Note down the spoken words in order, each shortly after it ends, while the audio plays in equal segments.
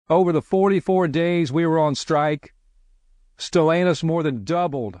Over the 44 days we were on strike, Stellantis more than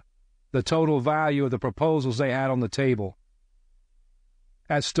doubled the total value of the proposals they had on the table.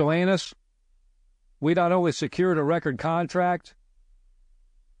 At Stellantis, we not only secured a record contract,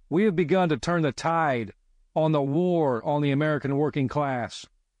 we have begun to turn the tide on the war on the American working class.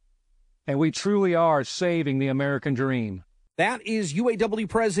 And we truly are saving the American dream. That is UAW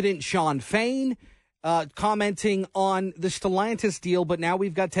President Shawn Fain commenting on the Stellantis deal, but now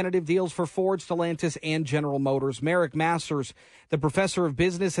we've got tentative deals for Ford, Stellantis, and General Motors. Marick Masters, the professor of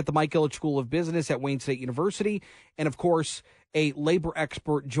business at the Illitch School of Business at Wayne State University, and, of course, a labor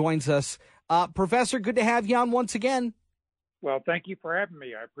expert, joins us. Professor, good to have you on once again. Well, thank you for having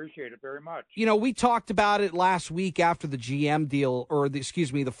me. I appreciate it very much. You know, we talked about it last week after the GM deal,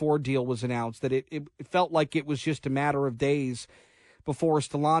 the Ford deal was announced, that it felt like it was just a matter of days before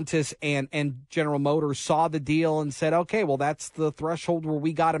Stellantis and General Motors saw the deal and said, okay, well, that's the threshold where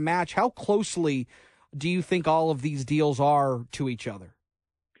we got a match. How closely do you think all of these deals are to each other?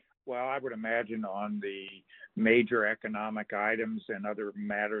 Well, I would imagine on the major economic items and other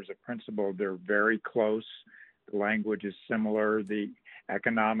matters of principle, they're very close. The language is similar. The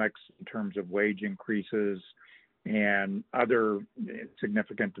economics in terms of wage increases and other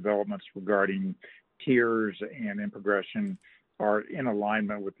significant developments regarding tiers and in progression are in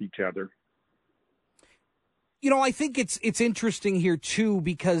alignment with each other. You know, I think it's interesting here, too,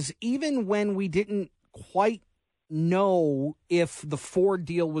 because even when we didn't quite know if the Ford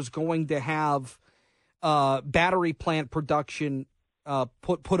deal was going to have battery plant production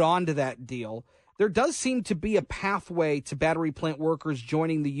put onto that deal, there does seem to be a pathway to battery plant workers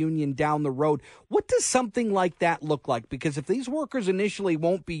joining the union down the road. What does something like that look like? Because if these workers initially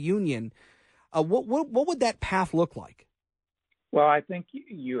won't be union, what would that path look like? Well, I think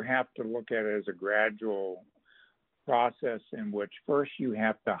you have to look at it as a gradual process in which first you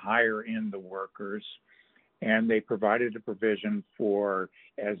have to hire in the workers, and they provided a provision for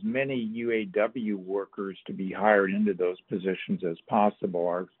as many UAW workers to be hired into those positions as possible,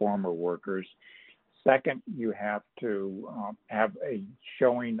 our former workers. Second, you have to have a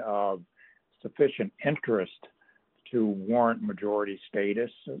showing of sufficient interest to warrant majority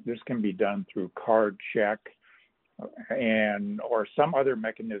status. This can be done through card check or some other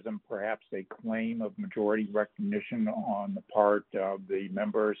mechanism, perhaps a claim of majority recognition on the part of the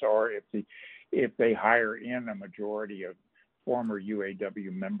members, or if they hire in a majority of former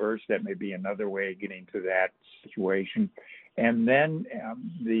UAW members, that may be another way of getting to that situation. And then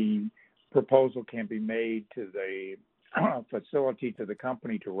the proposal can be made to the facility, to the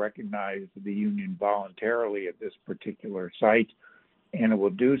company, to recognize the union voluntarily at this particular site, and it will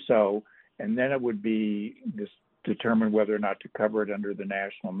do so. And then it would be determine whether or not to cover it under the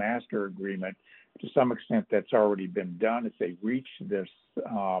National Master Agreement. To some extent, that's already been done if they reach this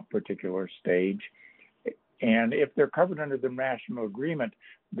particular stage. And if they're covered under the National Agreement,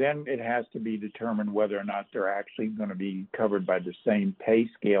 then it has to be determined whether or not they're actually going to be covered by the same pay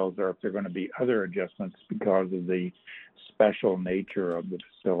scales, or if there are going to be other adjustments because of the special nature of the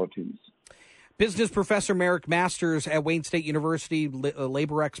facilities. Business professor Marick Masters at Wayne State University,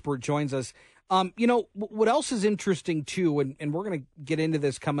 labor expert, joins us. You know, what else is interesting, too, and we're going to get into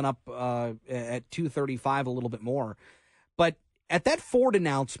this coming up at 2:35 a little bit more, but at that Ford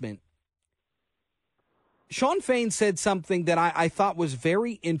announcement, Shawn Fain said something that I thought was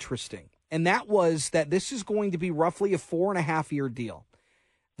very interesting, and that was that this is going to be roughly a 4.5-year deal.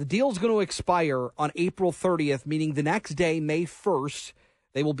 The deal is going to expire on April 30th, meaning the next day, May 1st,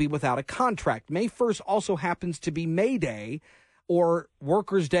 they will be without a contract. May 1st also happens to be May Day, or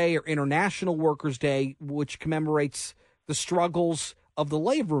Workers' Day, or International Workers' Day, which commemorates the struggles of the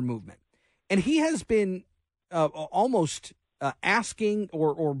labor movement. And he has been almost asking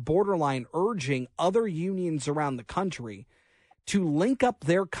or borderline urging other unions around the country to link up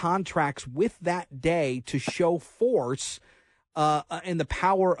their contracts with that day to show force and the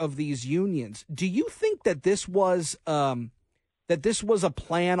power of these unions. Do you think that this was a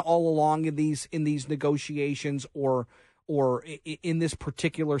plan all along in these negotiations, or in this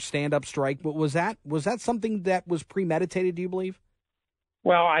particular stand-up strike? But was that something that was premeditated, do you believe?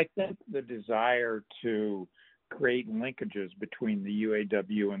 Well, I think the desire to create linkages between the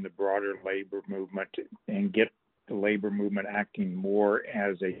UAW and the broader labor movement and get the labor movement acting more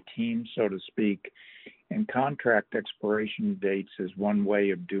as a team, so to speak, and contract expiration dates is one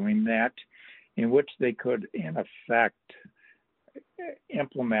way of doing that, in which they could, in effect,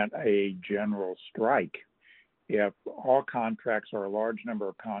 implement a general strike. If all contracts, or a large number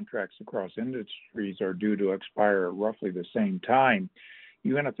of contracts across industries, are due to expire at roughly the same time,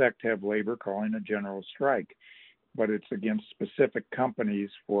 you in effect have labor calling a general strike. but it's against specific companies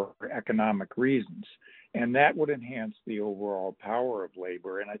for economic reasons. And that would enhance the overall power of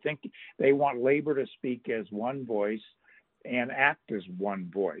labor. And I think they want labor to speak as one voice and act as one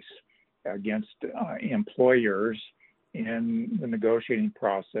voice against employers in the negotiating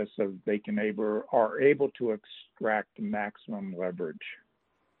process so they are able to extract maximum leverage.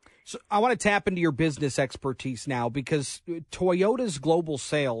 So I want to tap into your business expertise now, because Toyota's global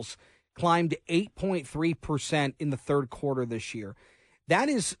sales climbed 8.3% in the third quarter this year. That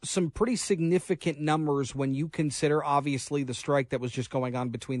is some pretty significant numbers when you consider, obviously, the strike that was just going on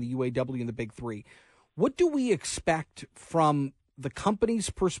between the UAW and the Big Three. What do we expect from the company's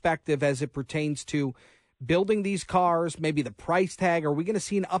perspective as it pertains to building these cars, maybe the price tag? Are we going to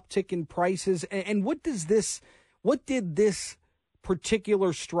see an uptick in prices? And what did this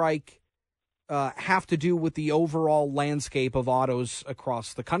particular strike have to do with the overall landscape of autos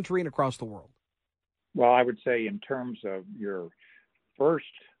across the country and across the world? Well, I would say in terms of your first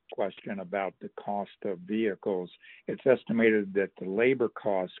question about the cost of vehicles, it's estimated that the labor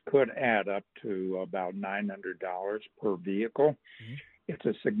costs could add up to about $900 per vehicle. Mm-hmm. It's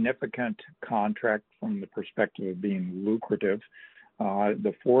a significant contract from the perspective of being lucrative.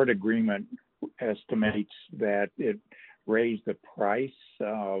 The Ford agreement estimates that it raised the price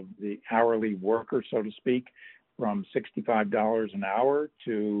of the hourly worker, so to speak, from $65 an hour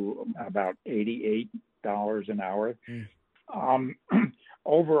to about $88 an hour. Mm.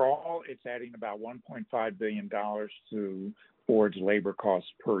 Overall, it's adding about $1.5 billion to Ford's labor costs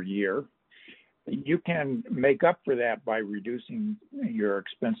per year. You can make up for that by reducing your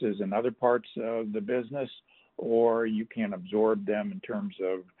expenses in other parts of the business, or you can absorb them in terms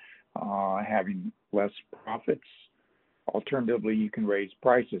of having less profits. Alternatively, you can raise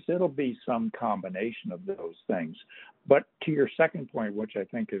prices. It'll be some combination of those things. But to your second point, which I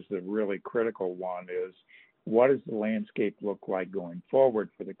think is the really critical one, is what does the landscape look like going forward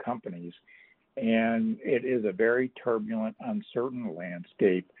for the companies? And it is a very turbulent, uncertain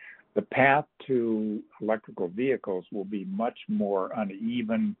landscape. The path to electrical vehicles will be much more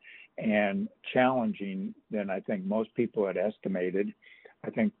uneven and challenging than I think most people had estimated. I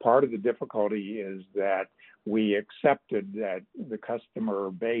think part of the difficulty is that we accepted that the customer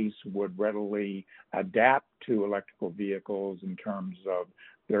base would readily adapt to electrical vehicles in terms of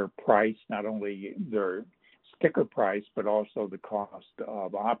their price, not only their sticker price, but also the cost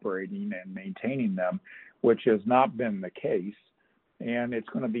of operating and maintaining them, which has not been the case. And it's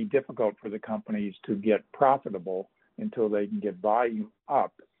going to be difficult for the companies to get profitable until they can get volume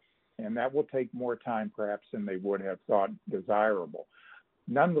up. And that will take more time, perhaps, than they would have thought desirable.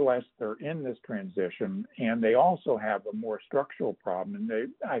 Nonetheless, they're in this transition, and they also have a more structural problem.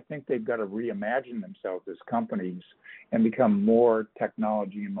 And I think they've got to reimagine themselves as companies and become more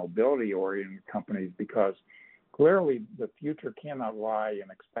technology and mobility-oriented companies, because clearly the future cannot lie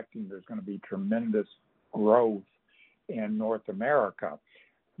in expecting there's going to be tremendous growth in North America,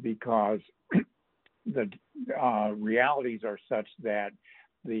 because the realities are such that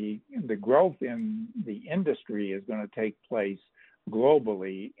the growth in the industry is going to take place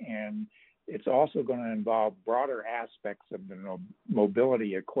globally, and it's also going to involve broader aspects of the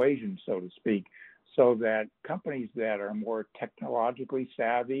mobility equation, so to speak, so that companies that are more technologically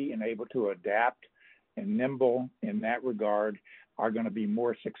savvy and able to adapt and nimble in that regard are going to be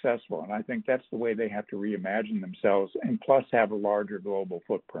more successful. And I think that's the way they have to reimagine themselves, and plus have a larger global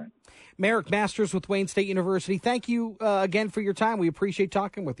footprint. Marick Masters with Wayne State University, thank you again for your time. We appreciate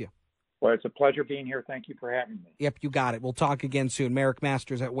talking with you. Well, it's a pleasure being here. Thank you for having me. Yep, you got it. We'll talk again soon. Marick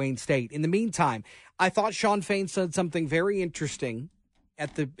Masters at Wayne State. In the meantime, I thought Shawn Fain said something very interesting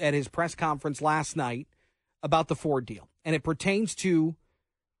at his press conference last night about the Ford deal. And it pertains to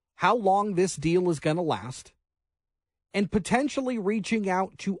how long this deal is going to last, and potentially reaching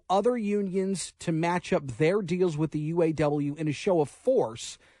out to other unions to match up their deals with the UAW in a show of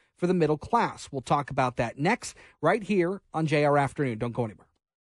force for the middle class. We'll talk about that next, right here on JR Afternoon. Don't go anywhere.